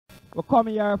We come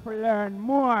here to learn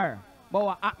more about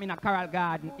what happened in a Coral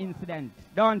Garden incident,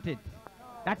 don't it?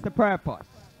 That's the purpose.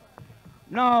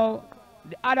 Now,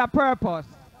 the other purpose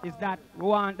is that we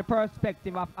want the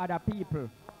perspective of other people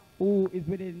who is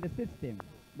within the system.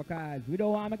 Because we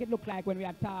don't want to make it look like when we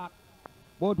talk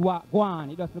about what go on,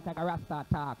 it just look like a Rasta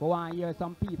talk. We want to hear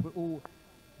some people who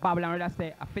Babylon would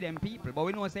say for them people. But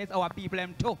we know it's our people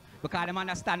them too, because they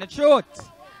understand the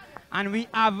truth. And we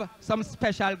have some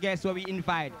special guests where we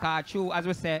invite. Because true, as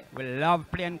we say, we love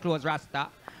plain clothes Rasta.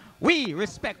 We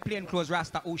respect plain clothes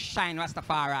Rasta who shine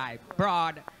Rastafari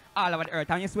broad all over the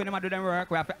earth. And you see when them do them work,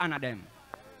 we have to honor them.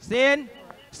 See?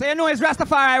 So you know it's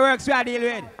Rastafari works we are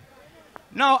dealing with.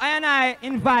 Now I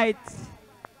invite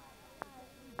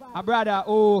a brother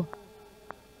who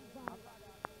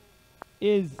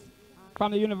is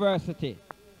from the university.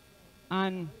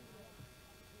 And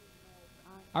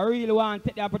I really want to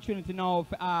take the opportunity now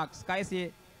to ask, because you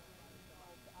see,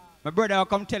 my brother will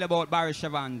come tell about Barry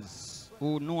Shevans,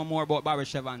 who know more about Barry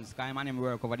Shevans, because I'm on him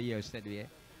work over the years steadily.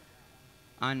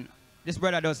 And this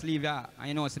brother does leave here, and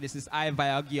you know, so this is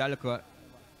I'll give a little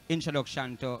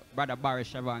introduction to brother Barry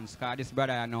Shevans, because this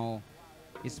brother, you know,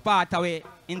 is part of the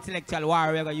intellectual war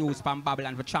we're going to use from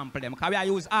Babylon to trample them. Because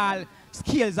we use all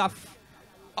skills of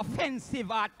offensive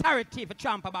authority for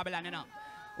trample Babylon, you know.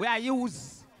 We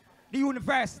use the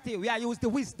university, we use the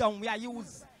wisdom, we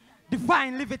use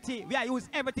divine liberty, we use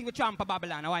everything to trample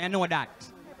Babylon. I want you to know that.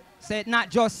 So it's not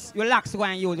just your locks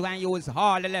we're going to use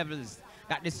all the levels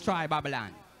that destroy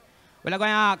Babylon. We're going to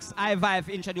ask I-5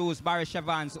 to introduce Barry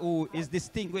Shevans, who is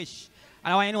distinguished.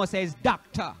 And I want you to know, says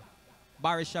Dr.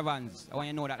 Barry Shevans. I want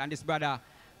you to know that. And this brother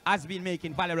has been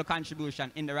making valuable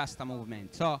contribution in the Rasta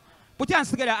movement. So put your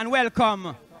hands together and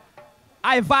welcome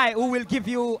I-5, who will give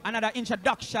you another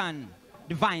introduction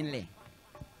divinely.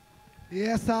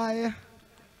 Yes,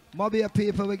 Mobile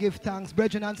people, we give thanks.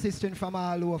 Brethren and sisters from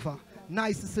all over.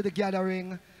 Nice to see the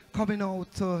gathering coming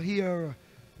out to hear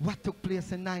what took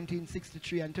place in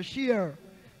 1963 and to share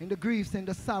in the griefs and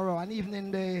the sorrow and even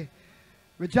in the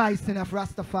rejoicing of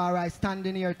Rastafari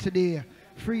standing here today.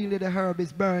 Freely the herb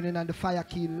is burning and the fire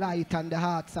key light and the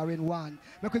hearts are in one.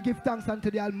 We could give thanks unto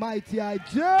the Almighty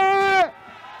Jah.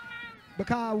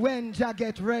 Because when Jah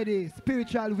get ready,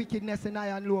 spiritual wickedness in high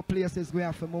and low places we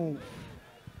have to move.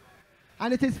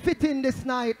 And it is fitting this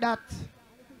night that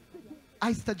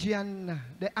Easter G and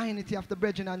the unity of the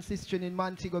brethren and sisters in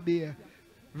Montego Bay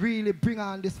really bring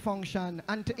on this function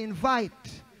and to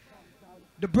invite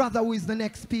the brother who is the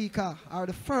next speaker or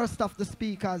the first of the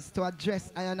speakers to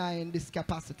address I and I in this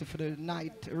capacity for the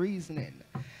night reasoning.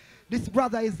 This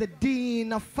brother is the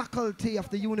Dean of Faculty of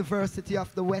the University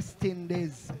of the West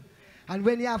Indies. And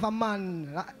when you have a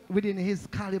man within his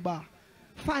caliber,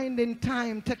 finding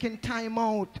time, taking time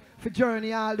out for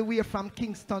journey all the way from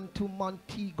Kingston to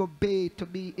Montego Bay to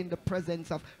be in the presence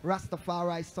of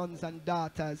Rastafari sons and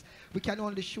daughters, we can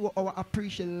only show our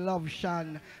appreciation, love,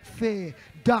 Shan, for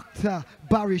Dr.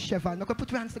 Barry Shevans. Now, put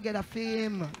your hands together for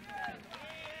him.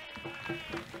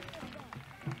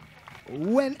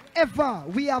 Whenever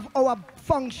we have our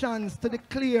functions to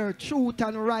declare truth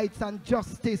and rights and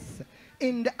justice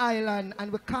in the island,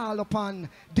 and we call upon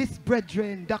this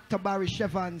brethren, Dr. Barry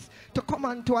Shevans, to come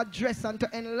and to address and to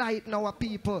enlighten our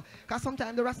people. Because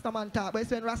sometimes the Rasta man talk, but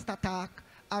it's when Rasta talk,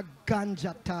 a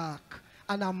ganja talk,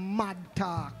 and a mad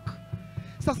talk.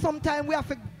 So sometimes we have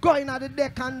to go in at the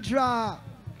deck and draw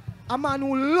a man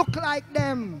who look like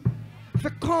them, to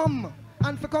come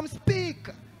and to come speak.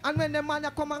 And when the man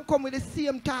come with the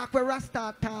same talk where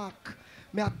Rasta talk,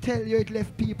 may I tell you, it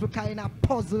left people kind of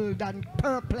puzzled and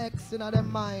perplexed in their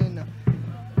mind.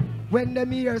 When the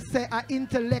mere say an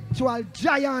intellectual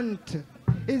giant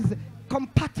is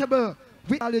compatible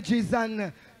with ideologies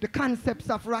and the concepts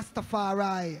of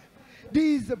Rastafari.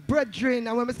 These brethren,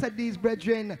 and when we said these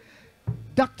brethren,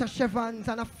 Dr. Shevans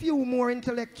and a few more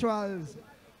intellectuals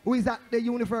who is at the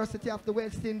University of the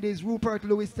West Indies, Rupert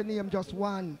Lewis to name just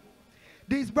one.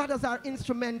 These brothers are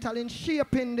instrumental in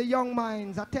shaping the young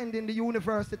minds attending the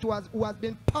university who has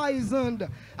been poisoned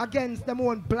against their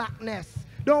own blackness.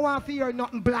 Don't want to hear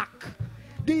nothing black.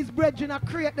 These brethren are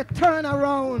create the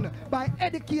turnaround by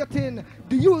educating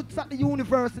the youths at the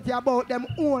university about their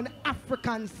own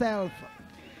African self.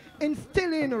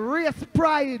 Instilling race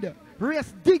pride,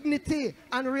 race dignity,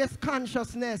 and race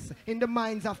consciousness in the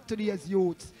minds of today's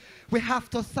youths. We have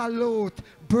to salute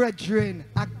brethren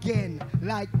again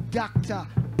like Dr.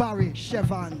 Barry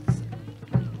Shevans.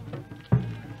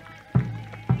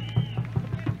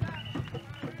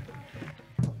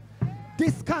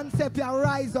 This concept will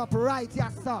rise up right,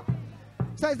 yes sir.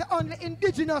 So it's the only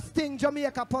indigenous thing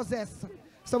Jamaica possess.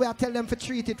 So we are telling them to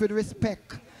treat it with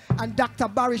respect. and Dr.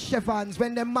 Barry Shevans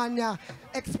when the man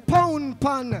expound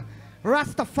upon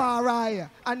Rastafari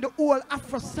and the whole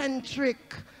Afrocentric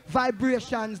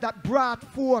vibrations that brought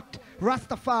forth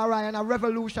Rastafari and a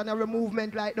revolutionary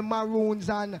movement like the Maroons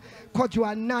and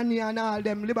Kojo and Nani and all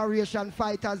them liberation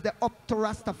fighters, they up to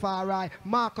Rastafari.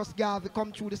 Marcus Garvey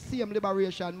come through the same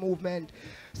liberation movement.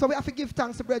 So we have to give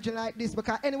thanks to brethren like this,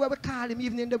 because anywhere we call him,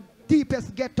 even in the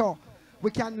deepest ghetto, we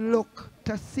can look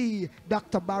to see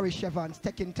Dr. Barry Shevans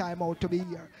taking time out to be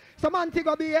here. So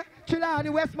Montego Bay, Trelawney,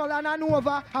 Westmoreland,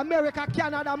 Hanover, America,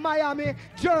 Canada, Miami,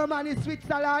 Germany,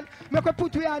 Switzerland. Make we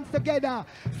put our hands together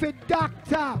for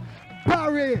Dr.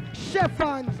 Barry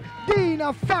Shevans, Dean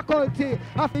of Faculty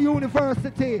of the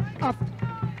University of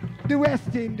the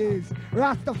West Indies.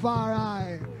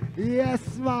 Rastafari.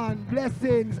 Yes, man.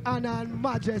 Blessings, honor, and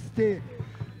majesty.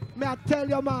 May I tell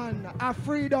you, man, a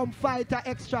freedom fighter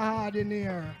extra hard in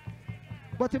here.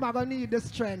 But him gonna need the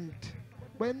strength.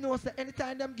 But him knows that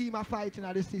anytime them give him a fight in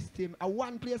the system, a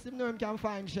one place him know him can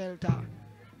find shelter.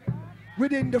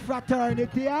 Within the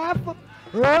fraternity of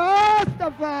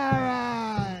Rastafari.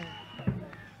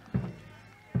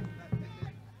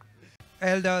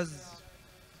 Elders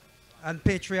and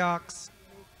patriarchs,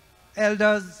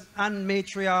 elders and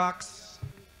matriarchs,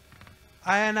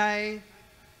 I,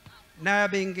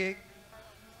 Nyabingi,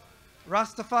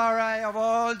 Rastafari of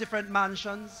all different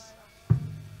mansions,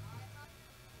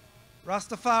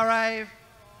 Rastafari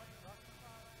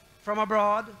from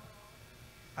abroad.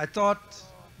 I thought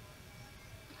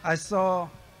I saw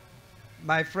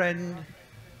my friend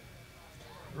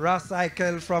Ras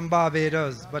Eichel from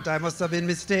Barbados, but I must have been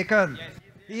mistaken. Yes.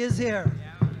 He is here.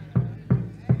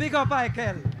 Big up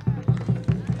Eichel.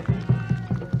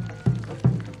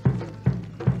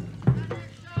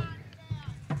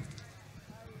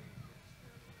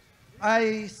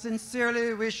 I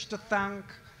sincerely wish to thank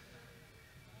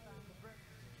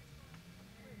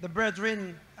the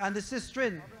brethren and the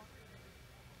sistren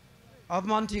of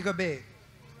Montego Bay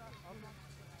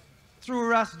through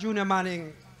Ras Junior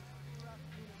Manning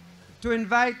to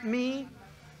invite me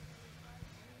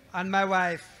and my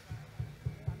wife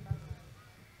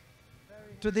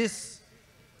to this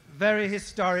very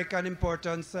historic and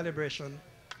important celebration.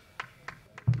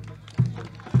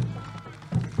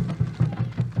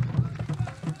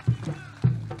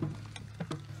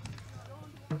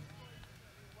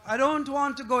 I don't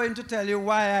want to go in to tell you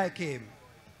why I came,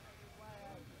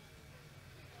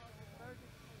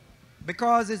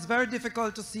 because it's very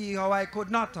difficult to see how I could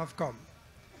not have come.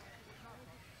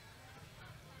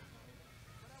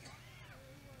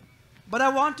 But I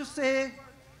want to say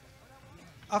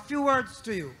a few words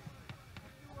to you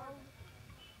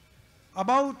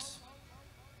about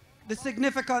the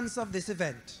significance of this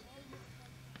event.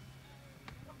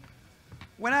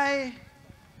 When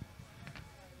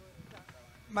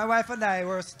my wife and I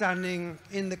were standing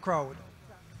in the crowd,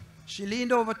 she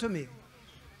leaned over to me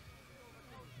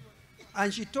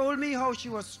and she told me how she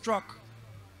was struck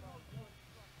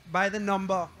by the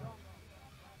number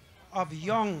of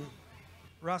young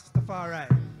Rastafari.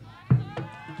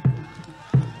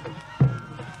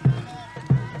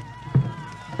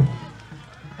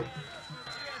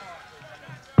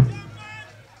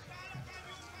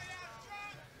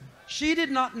 She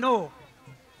did not know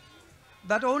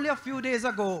that only a few days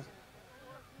ago,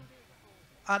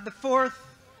 at the 4th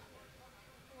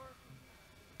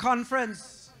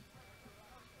conference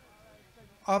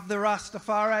of the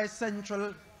Rastafari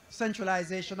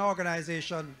Centralization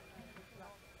Organization,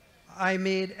 I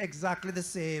made exactly the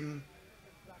same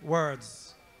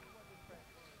words.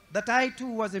 That I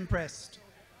too was impressed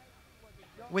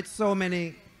with so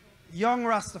many young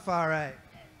Rastafari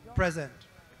present.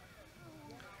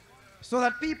 So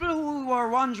that people who were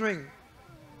wondering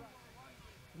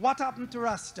what happened to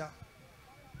Rasta,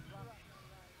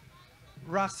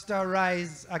 Rasta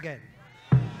rise again.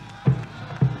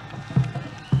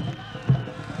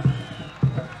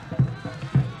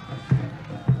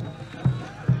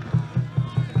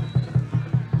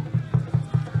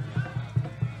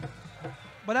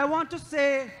 But I want to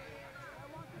say,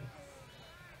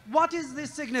 what is the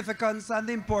significance and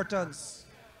the importance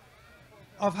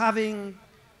of having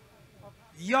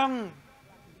young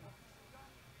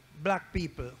black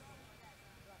people,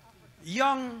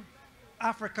 young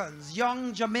Africans,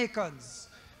 young Jamaicans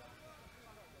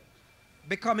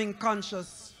becoming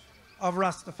conscious of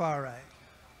Rastafari?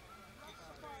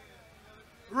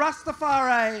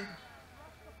 Rastafari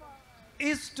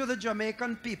is to the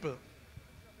Jamaican people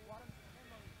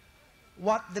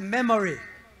what the memory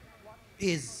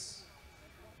is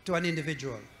to an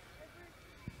individual.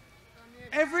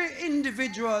 Every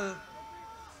individual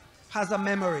has a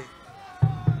memory.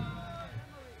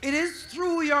 It is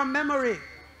through your memory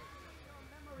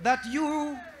that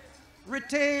you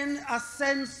retain a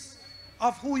sense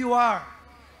of who you are.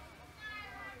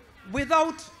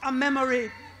 Without a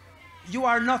memory, you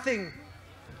are nothing.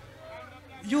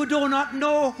 You do not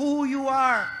know who you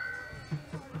are.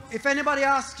 If anybody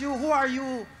asks you, who are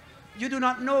you? You do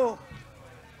not know.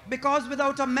 Because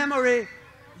without a memory,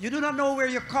 you do not know where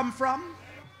you come from.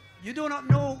 You do not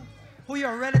know who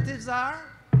your relatives are,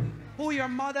 who your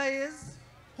mother is,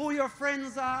 who your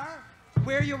friends are,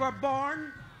 where you were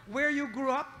born, where you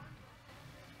grew up.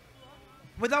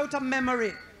 Without a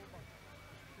memory,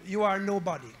 you are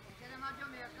nobody.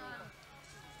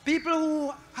 People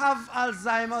who have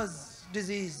Alzheimer's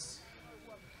disease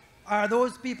are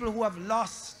those people who have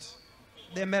lost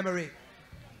their memory.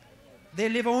 They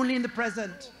live only in the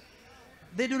present.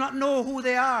 They do not know who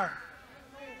they are.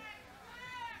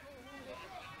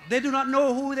 They do not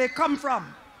know who they come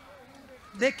from.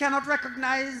 They cannot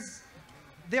recognize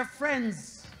their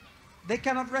friends. They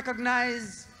cannot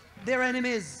recognize their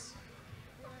enemies.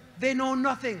 They know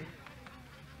nothing.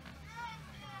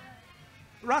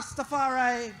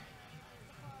 Rastafari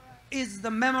is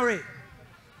the memory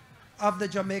of the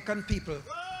Jamaican people.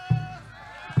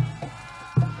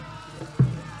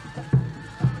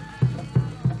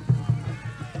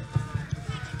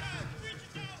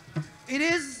 It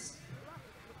is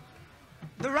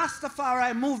the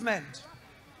Rastafari movement.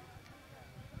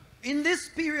 In this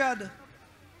period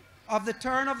of the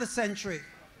turn of the century,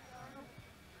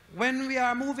 when we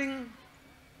are moving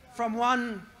from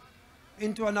one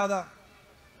into another,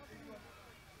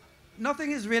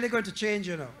 nothing is really going to change,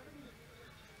 you know.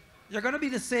 You're going to be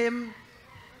the same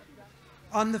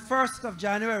on the 1st of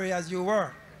January as you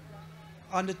were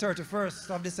on the 31st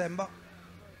of December.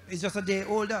 It's just a day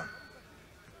older.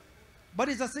 But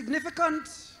it's a significant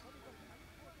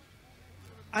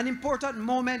and important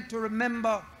moment to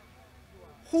remember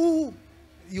who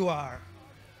you are.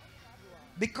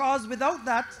 Because without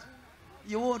that,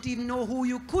 you won't even know who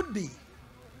you could be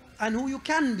and who you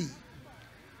can be.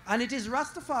 And it is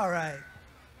Rastafari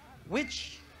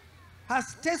which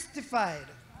has testified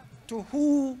to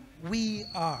who we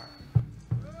are.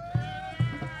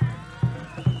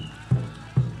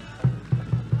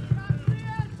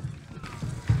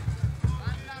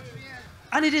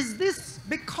 And it is this,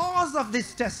 because of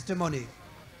this testimony,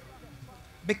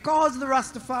 because the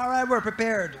Rastafari were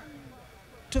prepared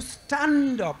to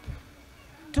stand up,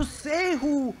 to say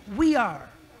who we are,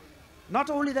 not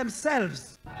only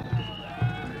themselves.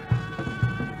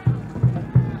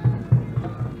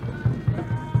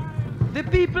 The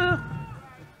people,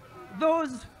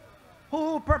 those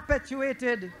who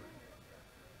perpetrated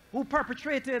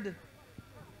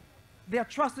the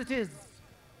atrocities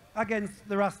against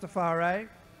the Rastafari,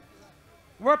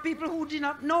 were people who did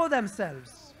not know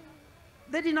themselves.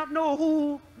 They did not know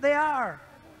who they are.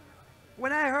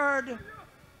 When I heard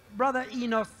Brother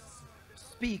Enos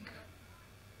speak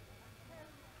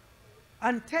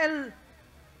and tell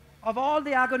of all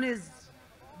the agonies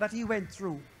that he went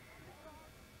through,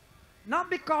 not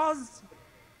because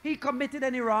he committed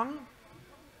any wrong,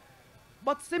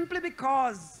 but simply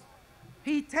because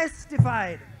he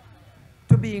testified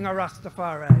to being a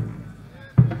Rastafari.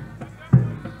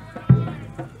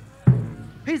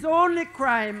 His only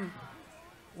crime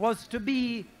was to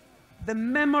be the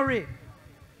memory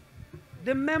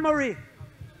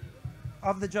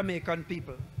of the Jamaican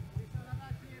people.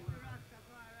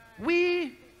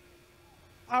 We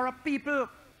are a people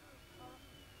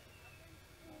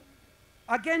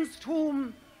against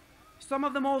whom some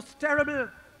of the most terrible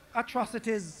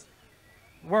atrocities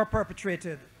were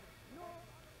perpetrated.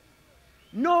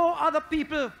 No other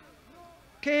people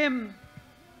came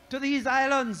to these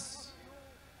islands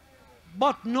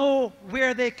but know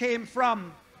where they came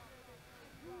from.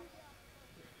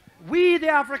 We, the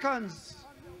Africans,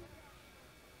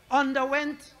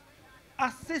 underwent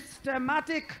a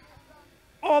systematic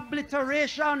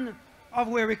obliteration of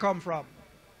where we come from.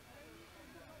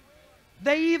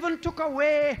 They even took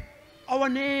away our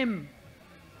name.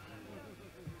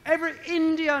 Every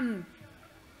Indian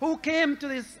who came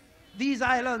to these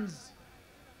islands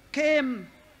came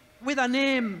with a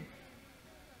name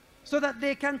so that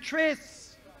they can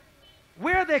trace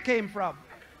where they came from.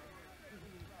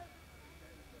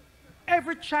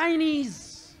 Every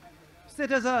Chinese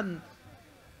citizen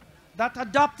that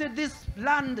adopted this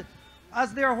land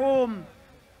as their home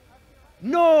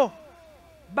know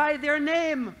by their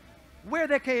name where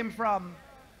they came from,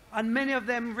 and many of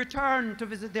them returned to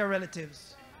visit their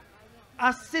relatives.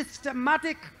 A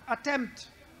systematic attempt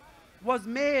was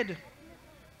made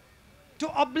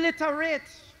to obliterate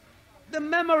the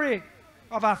memory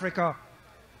of Africa,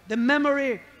 the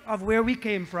memory of where we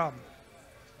came from.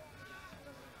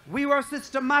 We were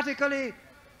systematically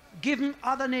given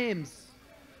other names,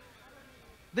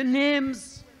 the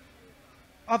names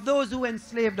of those who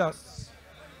enslaved us.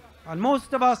 And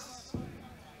most of us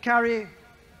carry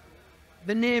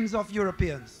the names of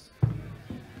Europeans.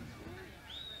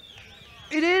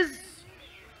 It is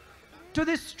to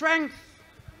the strength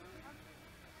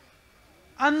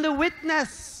and the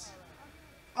witness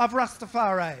of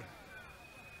Rastafari,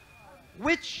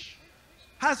 which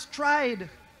has tried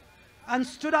and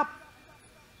stood up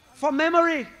for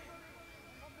memory,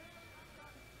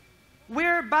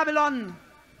 where Babylon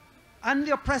and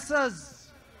the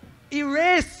oppressors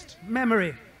erased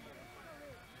memory,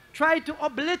 tried to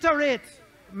obliterate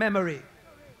memory.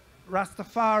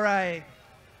 Rastafari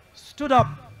stood up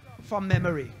for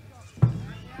memory.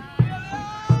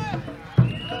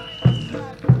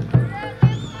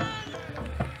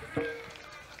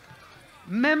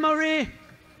 Memory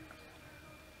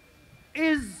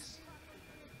is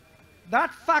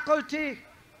that faculty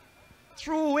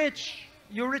through which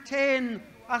you retain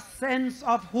a sense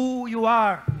of who you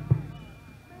are.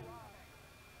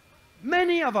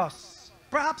 Many of us,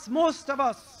 perhaps most of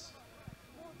us,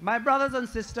 my brothers and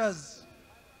sisters,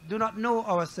 do not know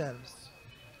ourselves.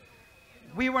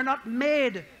 We were not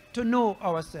made to know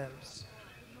ourselves.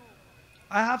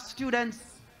 I have students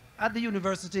at the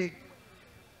university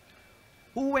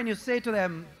who, when you say to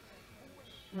them,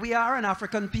 we are an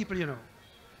African people, you know,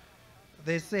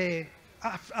 they say,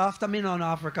 after me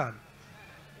non-African,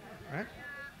 right?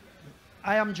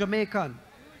 I am Jamaican.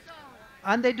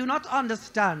 And they do not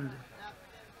understand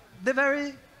the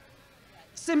very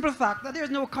simple fact that there is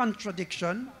no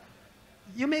contradiction.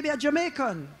 You may be a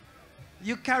Jamaican.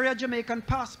 You carry a Jamaican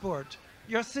passport.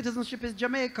 Your citizenship is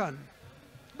Jamaican.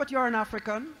 But you're an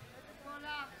African.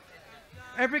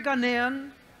 Every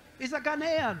Ghanaian is a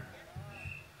Ghanaian.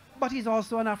 But he's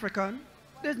also an African.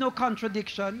 There's no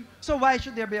contradiction. So why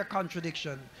should there be a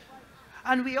contradiction?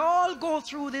 And we all go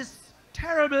through this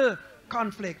terrible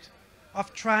conflict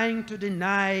of trying to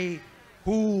deny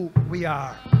who we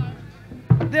are.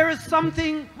 There is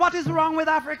something, what is wrong with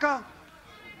Africa?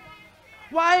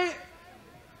 Why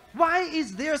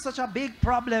is there such a big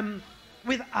problem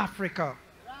with Africa?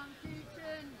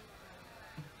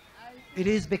 It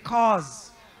is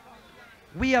because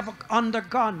we have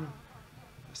undergone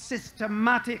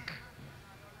systematic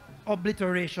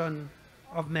obliteration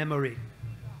of memory,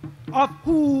 of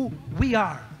who we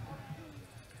are.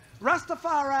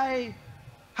 Rastafari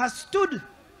has stood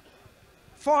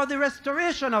for the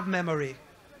restoration of memory,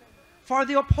 for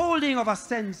the upholding of a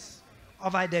sense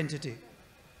of identity.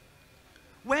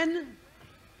 When,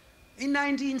 in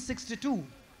 1962,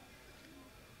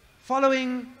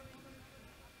 following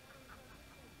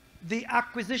the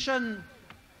acquisition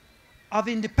of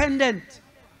independent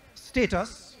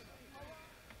status,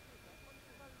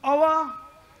 our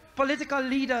political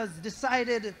leaders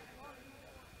decided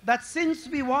that since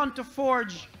we want to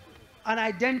forge an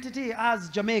identity as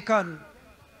Jamaican,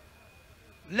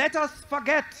 let us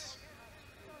forget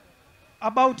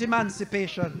about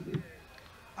emancipation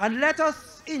and let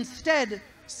us instead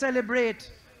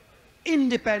celebrate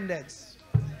independence.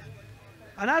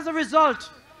 And as a result,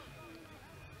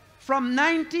 from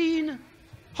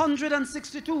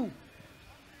 1962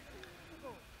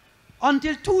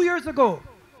 until 2 years ago,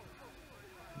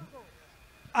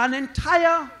 an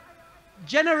entire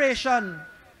generation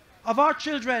of our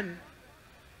children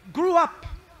grew up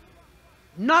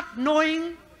not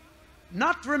knowing,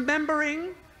 not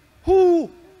remembering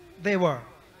who they were.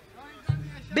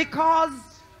 Because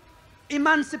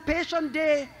Emancipation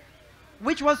Day,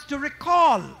 which was to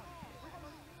recall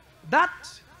that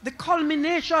the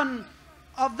culmination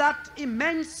of that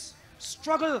immense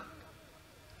struggle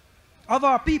of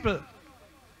our people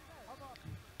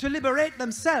to liberate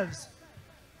themselves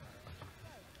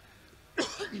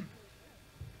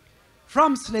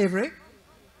from slavery,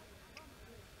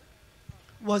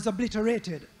 was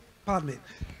obliterated. Pardon me.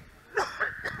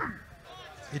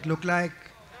 It looked like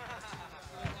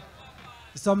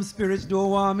some spirits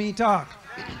don't want me to talk.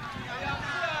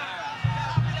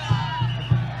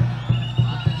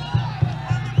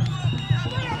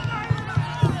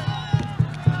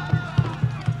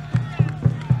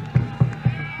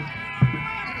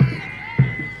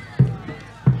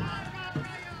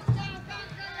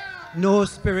 No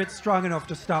spirit strong enough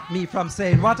to stop me from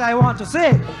saying what I want to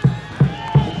say.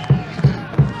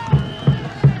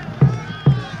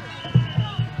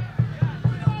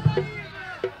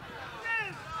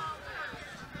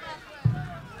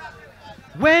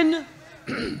 When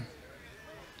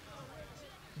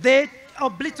they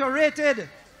obliterated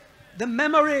the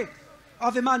memory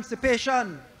of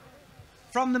emancipation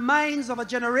from the minds of a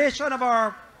generation of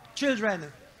our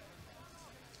children.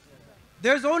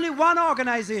 There's only one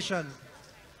organization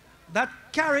that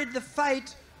carried the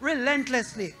fight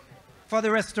relentlessly for the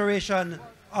restoration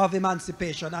of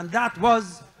emancipation, and that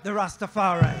was the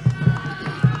Rastafari.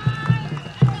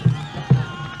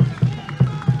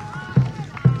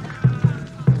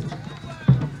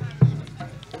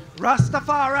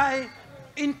 Rastafari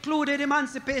included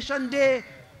Emancipation Day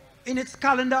in its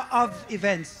calendar of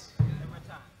events.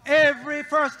 Every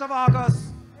 1st of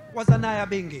August was a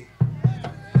Nyabingi.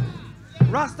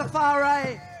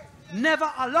 Rastafari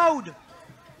never allowed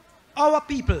our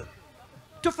people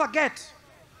to forget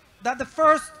that the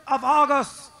 1st of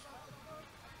August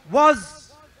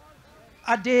was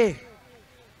a day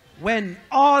when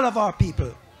all of our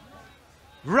people,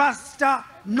 Rasta,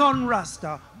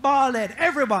 non-Rasta, bald-head,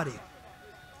 everybody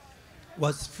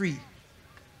was free.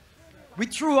 We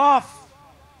threw off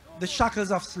the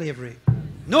shackles of slavery.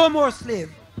 No more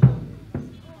slave.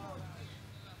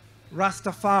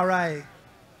 Rastafari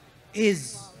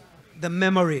is the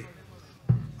memory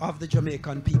of the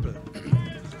Jamaican people.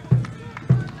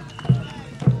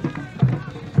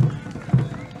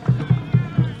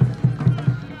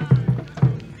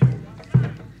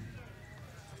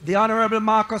 The Honorable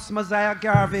Marcus Mosiah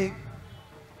Garvey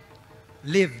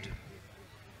lived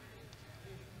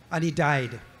and he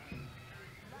died.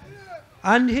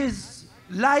 And his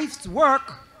life's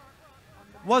work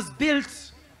was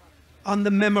built on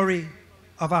the memory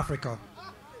of Africa.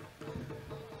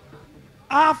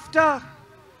 After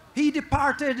he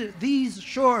departed these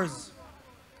shores,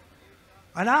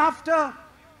 and after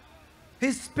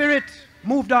his spirit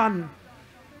moved on,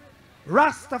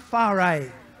 Rastafari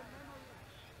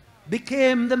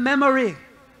became the memory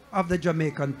of the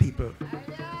Jamaican people.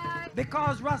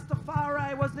 Because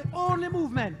Rastafari was the only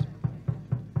movement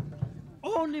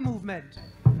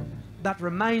that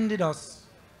reminded us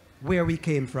where we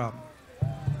came from.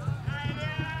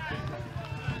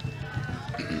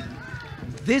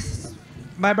 This,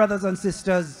 my brothers and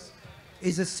sisters,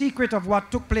 is a secret of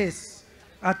what took place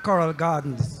at Coral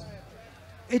Gardens.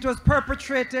 It was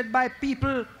perpetrated by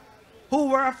people who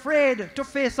were afraid to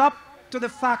face up to the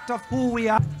fact of who we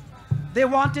are. They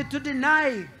wanted to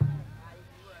deny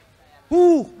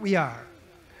who we are.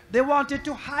 They wanted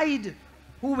to hide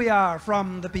who we are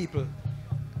from the people.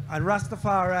 And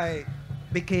Rastafari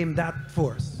became that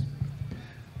force.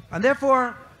 And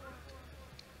therefore,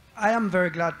 I am very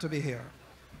glad to be here.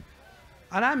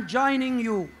 And I'm joining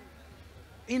you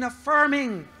in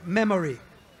affirming memory.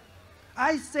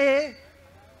 I say,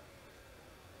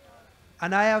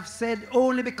 and I have said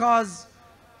only because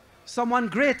someone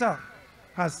greater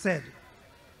has said,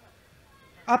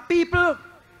 a people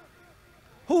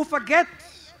who forget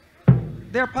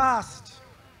their past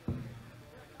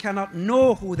cannot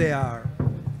know who they are.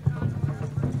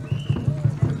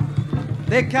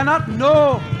 They cannot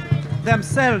know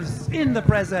themselves in the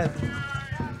present,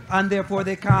 and therefore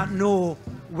they can't know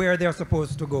where they're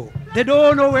supposed to go. They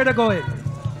don't know where they're going.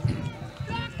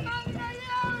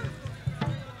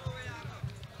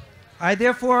 I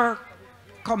therefore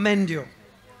commend you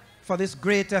for this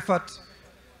great effort.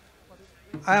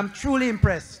 I am truly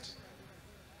impressed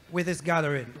with this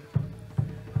gathering.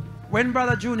 When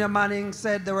Brother Junior Manning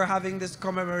said they were having this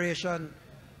commemoration,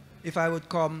 if I would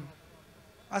come,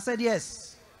 I said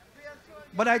yes.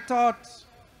 But I thought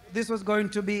this was going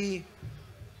to be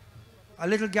a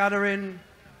little gathering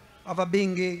of a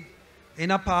bingy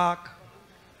in a park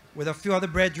with a few other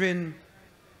brethren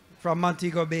from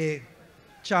Montego Bay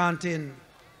chanting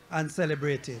and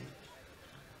celebrating.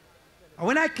 And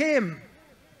when I came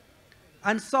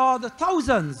and saw the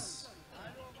thousands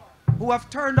who have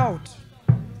turned out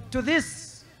to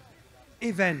this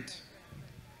event,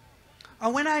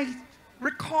 and when I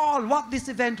recall what this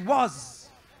event was,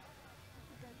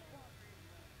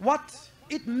 what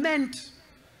it meant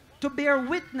to bear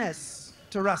witness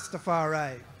to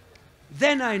Rastafari,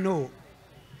 then I know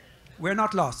we're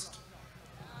not lost.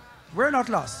 We're not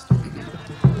lost.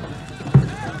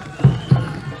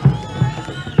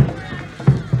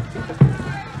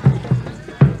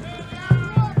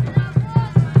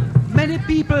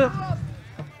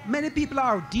 Many people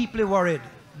are deeply worried,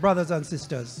 brothers and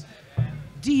sisters,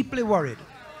 deeply worried.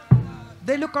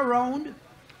 They look around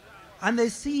and they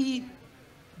see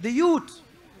the youth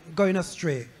going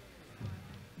astray.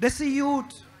 They see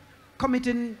youth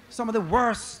committing some of the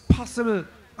worst possible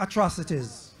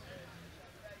atrocities.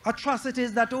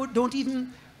 Atrocities that don't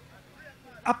even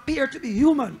appear to be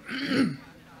human.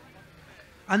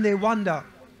 And they wonder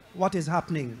what is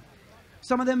happening.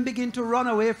 Some of them begin to run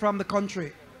away from the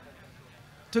country,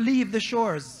 to leave the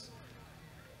shores.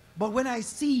 But when I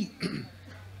see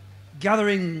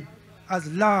gathering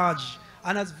as large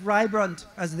and as vibrant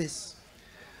as this.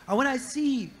 And when I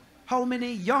see how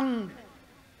many young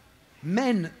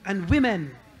men and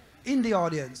women in the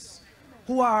audience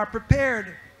who are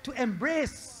prepared to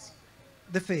embrace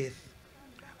the faith,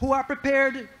 who are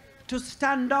prepared to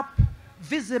stand up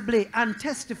visibly and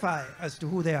testify as to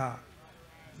who they are,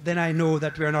 then I know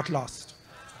that we are not lost.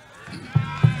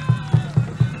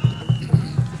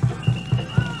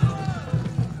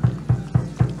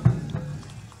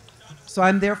 So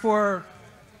I'm therefore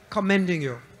commending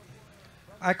you.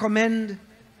 I commend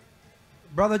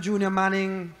Brother Junior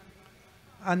Manning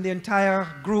and the entire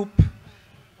group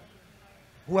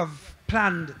who have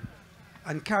planned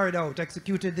and carried out,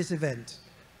 executed this event.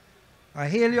 I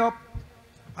hail you up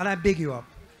and I big you up.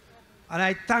 And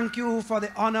I thank you for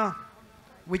the honor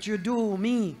which you do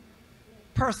me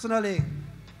personally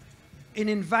in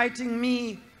inviting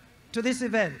me to this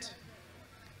event.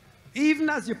 Even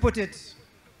as you put it,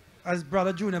 as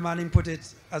Brother Junior Manning put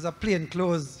it, as a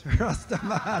plainclothes Rasta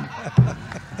man.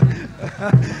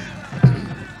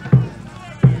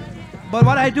 But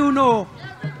what I do know,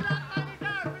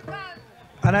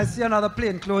 and I see another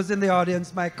plainclothes in the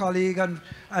audience, my colleague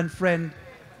and friend,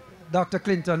 Dr.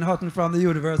 Clinton Hutton from the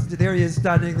university. There he is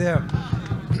standing there.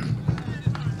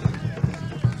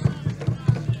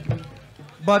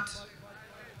 But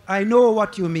I know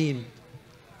what you mean,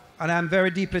 and I'm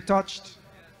very deeply touched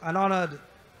and honored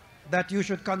that you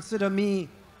should consider me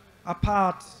a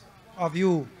part of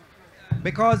you,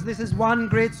 because this is one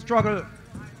great struggle.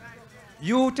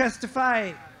 You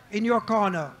testify in your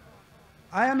corner.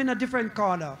 I am in a different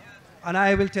corner, and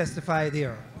I will testify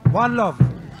there. One love,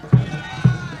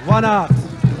 one heart,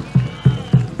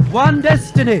 one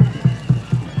destiny.